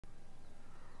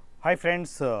Hi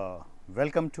friends,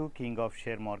 welcome to King of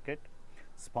Share Market,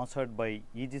 sponsored by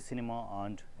EG Cinema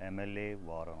and MLA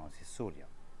Varanasi Surya.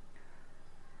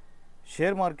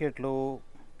 Share మార్కెట్లో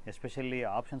especially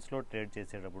ఆప్షన్స్లో trade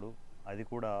చేసేటప్పుడు, అది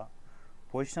కూడా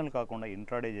positional కాకుండా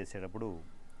intraday చేసేటప్పుడు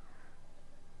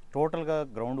టోటల్గా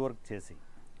గ్రౌండ్ వర్క్ చేసి,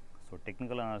 సో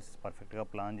టెక్నికల్ అనాలిసిస్ పర్ఫెక్ట్గా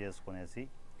ప్లాన్ చేసుకునేసి,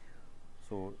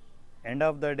 so end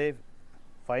of the day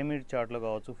 5 minute చార్ట్లో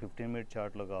కావచ్చు, 15 మినిట్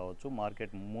చార్ట్లో కావచ్చు,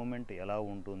 మార్కెట్ మూమెంట్ ఎలా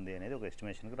ఉంటుంది అనేది ఒక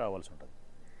ఎస్టిమేషన్కి రావాల్సి ఉంటుంది.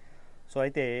 సో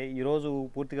అయితే ఈరోజు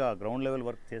పూర్తిగా గ్రౌండ్ లెవెల్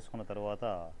వర్క్ చేసుకున్న తర్వాత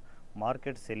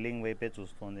మార్కెట్ సెల్లింగ్ వైపే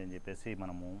చూస్తుంది అని చెప్పేసి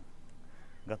మనము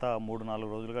గత 3-4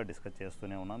 రోజులుగా డిస్కస్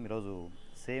చేస్తూనే ఉన్నాం. ఈరోజు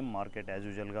సేమ్ మార్కెట్ యాజ్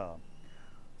యూజువల్గా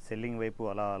సెల్లింగ్ వైపు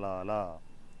అలా అలా అలా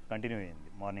కంటిన్యూ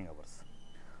అయింది మార్నింగ్ అవర్స్.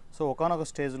 సో ఒకానొక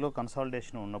స్టేజ్లో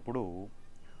కన్సాలిడేషన్ ఉన్నప్పుడు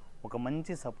ఒక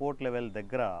మంచి సపోర్ట్ లెవెల్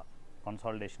దగ్గర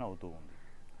కన్సాలిడేషన్ అవుతూ ఉంది.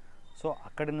 సో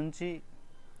అక్కడి నుంచి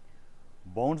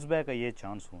బౌన్స్ బ్యాక్ అయ్యే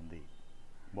ఛాన్స్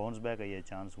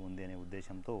ఉంది అనే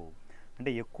ఉద్దేశంతో, అంటే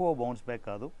ఎక్కువ బౌన్స్ బ్యాక్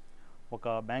కాదు, ఒక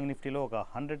బ్యాంక్ నిఫ్టీలో ఒక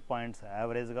 100 పాయింట్స్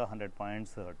యావరేజ్గా 100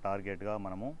 పాయింట్స్ టార్గెట్గా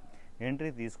మనము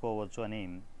ఎంట్రీ తీసుకోవచ్చు అని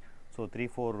సో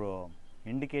 3-4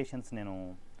 ఇండికేషన్స్ నేను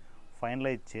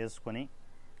ఫైనలైజ్ చేసుకొని,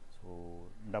 సో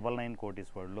 99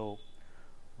 కోటీశ్వర్లో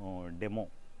డెమో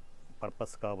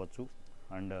పర్పస్ కావచ్చు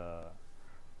అండ్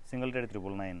సింగిల్ ట్రేడ్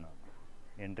 999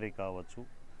 ఎంట్రీ కావచ్చు,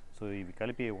 సో ఇవి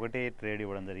కలిపి ఒకటే ట్రేడ్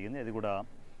ఇవ్వడం జరిగింది. అది కూడా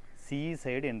సిఈ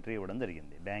సైడ్ ఎంట్రీ ఇవ్వడం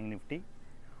జరిగింది. బ్యాంక్ నిఫ్టీ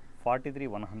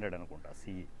 43,100 అనుకుంటా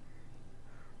సిఈ.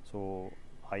 సో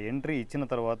ఆ ఎంట్రీ ఇచ్చిన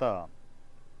తర్వాత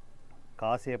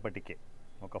కాసేపటికే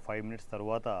ఒక 5 మినిట్స్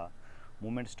తర్వాత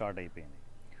మూమెంట్ స్టార్ట్ అయిపోయింది.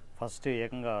 ఫస్ట్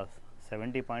ఏకంగా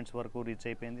 70 పాయింట్స్ వరకు రీచ్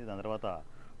అయిపోయింది. దాని తర్వాత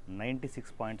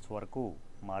 96 పాయింట్స్ వరకు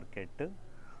మార్కెట్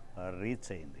రీచ్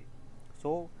అయింది.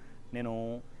 సో నేను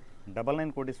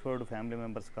 99 కోటీశ్వరుడు ఫ్యామిలీ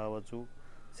మెంబర్స్ కావచ్చు,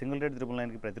 సింగిల్ ట్రేడ్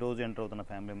 999కి ప్రతిరోజు ఎంటర్ అవుతున్న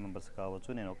ఫ్యామిలీ మెంబర్స్ కావచ్చు,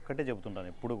 నేను ఒక్కటే చెబుతుంటాను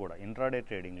ఎప్పుడు కూడా, ఇంట్రాడే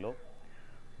ట్రేడింగ్లో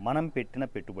మనం పెట్టిన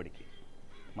పెట్టుబడికి,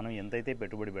 మనం ఎంతైతే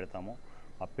పెట్టుబడి పెడతామో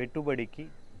ఆ పెట్టుబడికి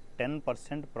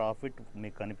 10% ప్రాఫిట్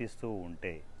మీకు కనిపిస్తూ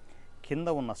ఉంటే కింద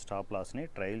ఉన్న స్టాప్ లాస్ని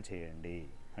ట్రయల్ చేయండి.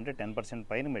 అంటే 10%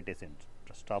 పైన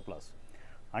పెట్టేసేయండి స్టాప్ లాస్.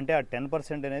 అంటే ఆ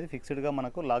 10% అనేది ఫిక్స్డ్గా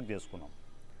మనకు లాక్ చేసుకున్నాం.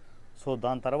 సో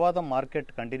దాని తర్వాత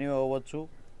మార్కెట్ కంటిన్యూ అవ్వచ్చు,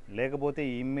 లేకపోతే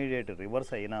ఇమ్మీడియట్ రివర్స్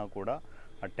అయినా కూడా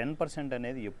ఆ 10%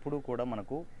 అనేది ఎప్పుడూ కూడా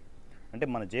మనకు, అంటే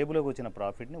మన జేబులోకి వచ్చిన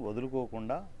ప్రాఫిట్ని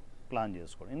వదులుకోకుండా ప్లాన్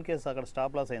చేసుకోవడం. ఇన్ కేసు అక్కడ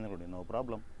స్టాప్ లాస్ అయింది కూడా నో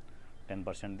ప్రాబ్లం,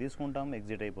 10% తీసుకుంటాం,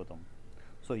 ఎగ్జిట్ అయిపోతాం.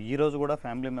 సో ఈరోజు కూడా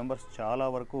ఫ్యామిలీ మెంబర్స్ చాలా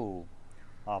వరకు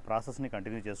ఆ ప్రాసెస్ని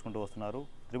కంటిన్యూ చేసుకుంటూ వస్తున్నారు.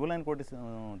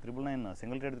 999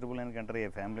 సింగిల్ ట్రేడ్ 999కి ఎంటర్ అయ్యే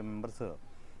ఫ్యామిలీ మెంబర్స్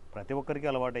ప్రతి ఒక్కరికి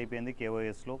అలవాటు అయిపోయింది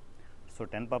కేవైఎస్లో. సో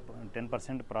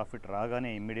 10% ప్రాఫిట్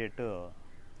రాగానే ఇమ్మీడియట్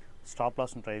స్టాప్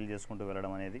లాస్ను ట్రయల్ చేసుకుంటూ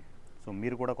వెళ్ళడం అనేది. సో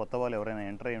మీరు కూడా కొత్త వాళ్ళు ఎవరైనా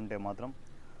ఎంటర్ అయి ఉంటే మాత్రం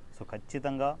సో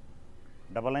ఖచ్చితంగా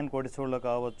 99 కోటీశ్వర్లో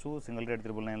కావచ్చు, సింగిల్ ట్రేడ్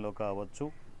 999లో కావచ్చు,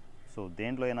 సో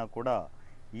దేంట్లో అయినా కూడా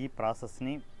ఈ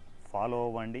ప్రాసెస్ని ఫాలో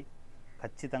అవ్వండి.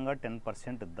 ఖచ్చితంగా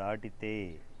 10% దాటితే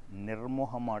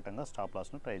నిర్మోహమాటంగా స్టాప్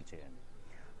లాస్ను ట్రయల్ చేయండి.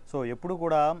 సో ఎప్పుడు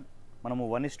కూడా మనము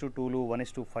 1:2లు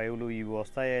 1:5లు ఇవి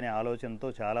వస్తాయనే ఆలోచనతో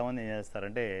చాలామంది ఏం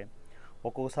చేస్తారంటే,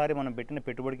 ఒక్కొక్కసారి మనం పెట్టిన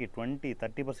పెట్టుబడికి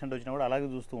 20-30% వచ్చినా కూడా అలాగే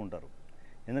చూస్తూ ఉంటారు.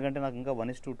 ఎందుకంటే నాకు ఇంకా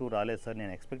 1:2 రాలేదు సార్,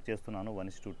 నేను ఎక్స్పెక్ట్ చేస్తున్నాను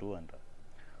 1:2 అంటారు.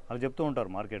 అలా చెప్తూ ఉంటారు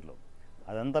మార్కెట్లో.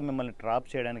 అదంతా మిమ్మల్ని ట్రాప్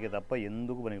చేయడానికి తప్ప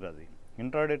ఎందుకు పనికిరాదు.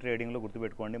 ఇంట్రాడే ట్రేడింగ్లో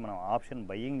గుర్తుపెట్టుకోండి, మనం ఆప్షన్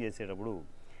బయ్యింగ్ చేసేటప్పుడు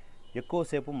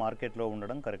ఎక్కువసేపు మార్కెట్లో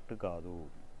ఉండడం కరెక్ట్ కాదు.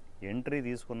 ఎంట్రీ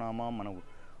తీసుకున్నామా, మనకు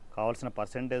కావాల్సిన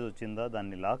పర్సెంటేజ్ వచ్చిందా,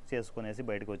 దాన్ని లాక్ చేసుకునేసి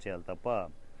బయటకు వచ్చేయాలి తప్ప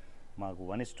మాకు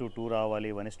 1:2 రావాలి,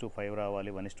 1:5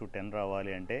 రావాలి, 1:10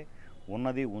 రావాలి అంటే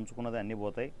ఉన్నది ఉంచుకున్నది అన్నీ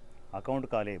పోతాయి, అకౌంట్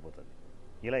ఖాళీ అయిపోతుంది.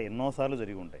 ఇలా ఎన్నోసార్లు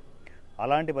జరిగి ఉంటాయి.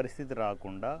 అలాంటి పరిస్థితి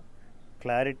రాకుండా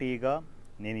క్లారిటీగా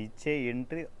నేను ఇచ్చే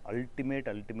ఎంట్రీ అల్టిమేట్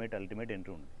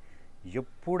ఎంట్రీ ఉంది.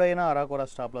 ఎప్పుడైనా అరాకొరా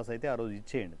స్టాప్ లాస్ అయితే ఆ రోజు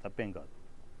ఇచ్చేయండి, తప్పేం కాదు.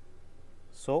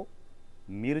 సో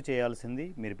మీరు చేయాల్సింది,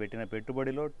 మీరు పెట్టిన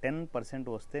పెట్టుబడిలో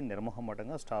 10% వస్తే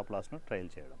నిర్మోహమాటంగా స్టాప్ లాస్ను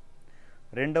ట్రయల్ చేయడం.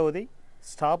 రెండవది,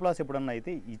 స్టాప్ లాస్ ఎప్పుడన్నా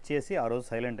అయితే ఇచ్చేసి ఆ రోజు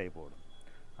సైలెంట్ అయిపోవడం.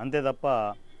 అంతే తప్ప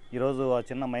ఈరోజు ఆ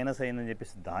చిన్న మైనస్ అయిందని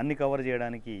చెప్పేసి దాన్ని కవర్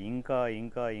చేయడానికి ఇంకా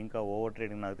ఓవర్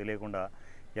ట్రేడింగ్ నాకు తెలియకుండా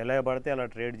ఎలా పడితే అలా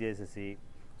ట్రేడ్ చేసేసి,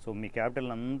 సో మీ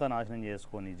క్యాపిటల్ అంతా నాశనం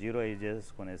చేసుకొని జీరో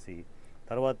చేసుకునేసి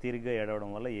తర్వాత తిరిగ్గా ఏడవడం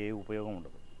వల్ల ఏ ఉపయోగం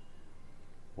ఉండదు.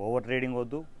 ఓవర్ ట్రేడింగ్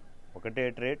వద్దు, ఒకటే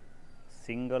ట్రేడ్,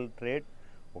 సింగిల్ ట్రేడ్,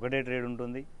 ఒకటే ట్రేడ్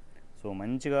ఉంటుంది. సో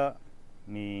మంచిగా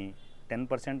మీ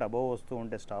 10% అబవ్ వస్తూ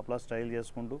ఉంటే స్టాప్ లాస్ ట్రయల్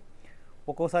చేసుకుంటూ,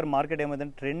 ఒక్కోసారి మార్కెట్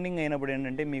ఏమైందంటే ట్రెండింగ్ అయినప్పుడు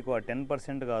ఏంటంటే మీకు ఆ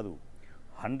 10% కాదు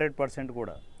 100%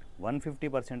 కూడా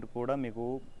 150% కూడా మీకు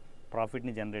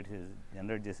ప్రాఫిట్ని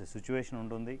జనరేట్ చేసే సిచ్యువేషన్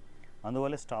ఉంటుంది.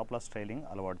 అందువల్ల స్టాప్ లాస్ ట్రైలింగ్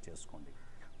అలవాటు చేసుకోండి.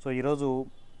 సో ఈరోజు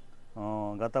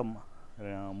గత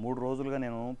 3 రోజులుగా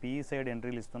నేను పీఈ సైడ్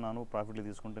ఎంట్రీలు ఇస్తున్నాను, ప్రాఫిట్లు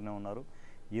తీసుకుంటూనే ఉన్నారు.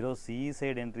 ఈరోజు సిఈ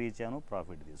సైడ్ ఎంట్రీ ఇచ్చాను,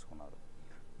 ప్రాఫిట్ తీసుకున్నారు.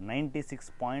 96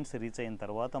 పాయింట్స్ రీచ్ అయిన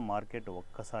తర్వాత మార్కెట్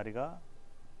ఒక్కసారిగా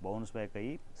బౌన్స్ బ్యాక్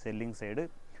అయ్యి సెల్లింగ్ సైడ్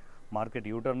మార్కెట్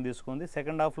యూటర్న్ తీసుకుంది.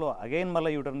 సెకండ్ హాఫ్లో అగైన్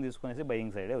మళ్ళీ యూటర్న్ తీసుకునేసి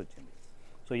బయింగ్ సైడే వచ్చింది.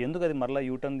 సో ఎందుకు అది మళ్ళీ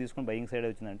యూటర్న్ తీసుకుని బయింగ్ సైడే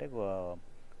వచ్చిందంటే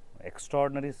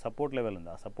ఎక్స్ట్రాడినరీ సపోర్ట్ లెవెల్ ఉంది.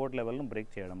 ఆ సపోర్ట్ లెవెల్ను బ్రేక్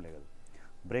చేయడం లేదు.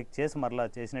 బ్రేక్ చేసి మరలా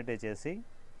చేసినట్టే చేసి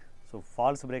సో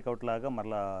ఫాల్స్ బ్రేక్అవుట్ లాగా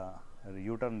మరలా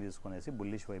యూటర్న్ తీసుకునేసి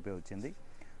బుల్లిష్ వైపే వచ్చింది.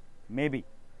 మేబీ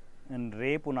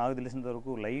రేపు నాకు తెలిసినంత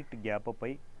వరకు లైట్ గ్యాప్ అప్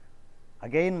అయి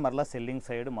అగైన్ మరలా సెల్లింగ్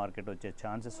సైడ్ మార్కెట్ వచ్చే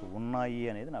ఛాన్సెస్ ఉన్నాయి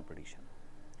అనేది నా ప్రిడిక్షన్.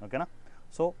 ఓకేనా?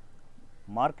 సో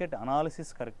మార్కెట్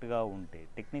అనాలిసిస్ కరెక్ట్గా ఉంటే,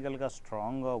 టెక్నికల్గా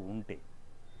స్ట్రాంగ్గా ఉంటే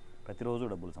ప్రతిరోజు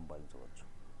డబ్బులు సంపాదించవచ్చు.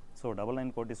 సో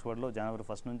 99 కోటీశ్వర్లో జనవరి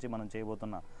 1 నుంచి మనం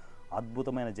చేయబోతున్న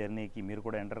అద్భుతమైన జర్నీకి మీరు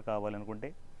కూడా ఎంటర్ కావాలనుకుంటే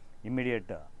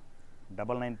ఇమ్మీడియట్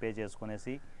 99 పే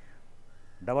చేసుకునేసి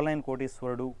 99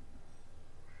 కోటీశ్వరుడు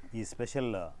ఈ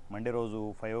స్పెషల్ మండే రోజు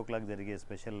 5 o'clock జరిగే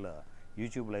స్పెషల్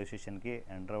యూట్యూబ్ లైవ్ సెషన్కి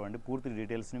ఎంటర్ అవ్వండి. పూర్తి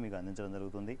డీటెయిల్స్ని మీకు అందించడం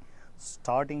జరుగుతుంది.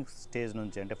 స్టార్టింగ్ స్టేజ్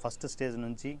నుంచి అంటే ఫస్ట్ స్టేజ్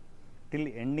నుంచి టిల్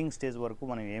ఎండింగ్ స్టేజ్ వరకు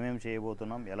మనం ఏమేమి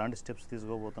చేయబోతున్నాం, ఎలాంటి స్టెప్స్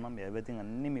తీసుకోబోతున్నాం, ఎవ్రీథింగ్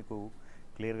అన్నీ మీకు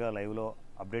క్లియర్గా లైవ్లో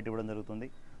అప్డేట్ ఇవ్వడం జరుగుతుంది.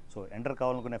 సో ఎంటర్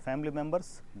కావాలనుకునే ఫ్యామిలీ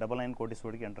మెంబర్స్ 99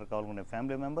 కోటీశ్వరుడికి ఎంటర్ కావాలనుకునే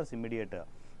family members immediate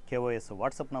KOS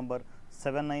WhatsApp number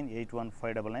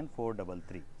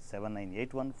 7981599433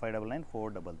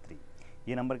 7981599433.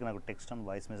 ఈ నెంబర్కి నాకు టెక్స్ట్ అండ్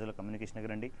వాయిస్ మెసేజ్లో కమ్యూనికేషన్కి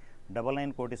రండి.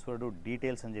 99 కోటీశ్వరుడు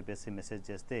డీటెయిల్స్ అని చెప్పేసి మెసేజ్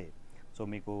చేస్తే సో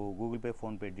మీకు గూగుల్ పే,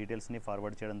 ఫోన్పే డీటెయిల్స్ని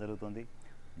ఫార్వర్డ్ చేయడం జరుగుతుంది.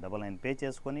 99 పే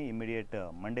చేసుకొని ఇమ్మీడియట్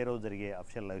మండే రోజు జరిగే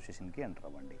అఫిషియల్ లైవ్ సెషన్కి ఎంటర్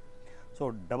అవ్వండి. సో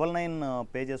 99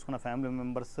 పే చేసుకున్న ఫ్యామిలీ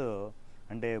మెంబర్స్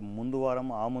అంటే ముందు వారం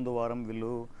ఆ ముందు వారం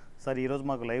వీళ్ళు సార్ ఈరోజు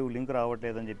మాకు లైవ్ లింక్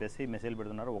రావట్లేదని చెప్పేసి మెసేజ్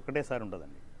పెడుతున్నారు. ఒకటేసారి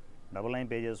ఉంటుందండి. 99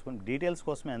 పే చేసుకొని డీటెయిల్స్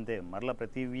కోసమే అంతే. మరలా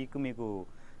ప్రతి వీక్ మీకు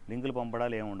లింకులు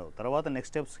పంపడాలు ఏమి ఉండవు. తర్వాత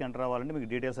నెక్స్ట్ స్టెప్స్కి ఎంటర్ అవ్వాలంటే మీకు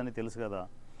డీటెయిల్స్ అన్నీ తెలుసు కదా.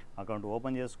 అకౌంట్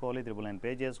ఓపెన్ చేసుకోవాలి, 999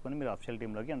 పే చేసుకొని మీరు అఫిషియల్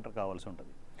టీంలోకి ఎంటర్ కావాల్సి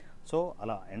ఉంటుంది. సో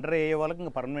అలా ఎంటర్ అయ్యే వాళ్ళకి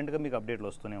ఇంకా పర్మనెంట్గా మీకు అప్డేట్లు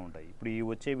వస్తూనే ఉంటాయి. ఇప్పుడు ఈ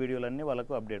వచ్చే వీడియోలన్నీ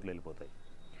వాళ్ళకు అప్డేట్లు వెళ్ళిపోతాయి.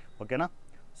 ఓకేనా?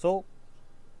 సో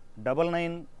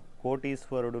 99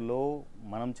 కోటీశ్వరుడులో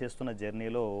మనం చేస్తున్న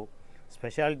జర్నీలో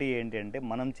స్పెషాలిటీ ఏంటి అంటే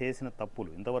మనం చేసిన తప్పులు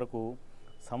ఇంతవరకు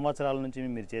సంవత్సరాల నుంచి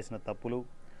మీరు చేసిన తప్పులు.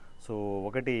 సో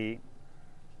ఒకటి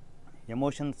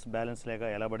ఎమోషన్స్ బ్యాలెన్స్ లేక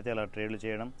ఎలా పడితే అలా ట్రేడ్లు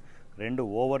చేయడం, 2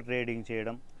 ఓవర్ ట్రేడింగ్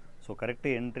చేయడం, so correct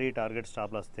entry target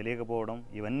stop loss తెలియకపోవడం,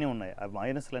 ఇవన్నీ ఉన్నాయి. ఆ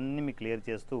మైనస్లన్నీ మీకు క్లియర్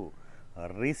చేస్తూ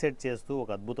రీసెట్ చేస్తూ ఒక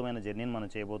అద్భుతమైన జర్నీని మనం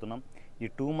చేయబోతున్నాం. ఈ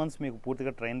 2 months మీకు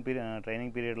పూర్తిగా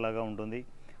ట్రైనింగ్ పీరియడ్ లాగా ఉంటుంది.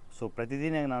 సో ప్రతిదీ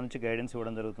నేను నా నుంచి గైడెన్స్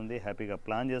ఇవ్వడం జరుగుతుంది. హ్యాపీగా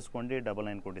ప్లాన్ చేసుకోండి.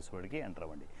 99 కోటీశ్వరుడికి ఎంటర్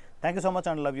అవ్వండి. Thank you so much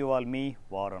and love you all. Me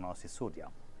Varanasi Surya.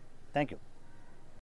 Thank you.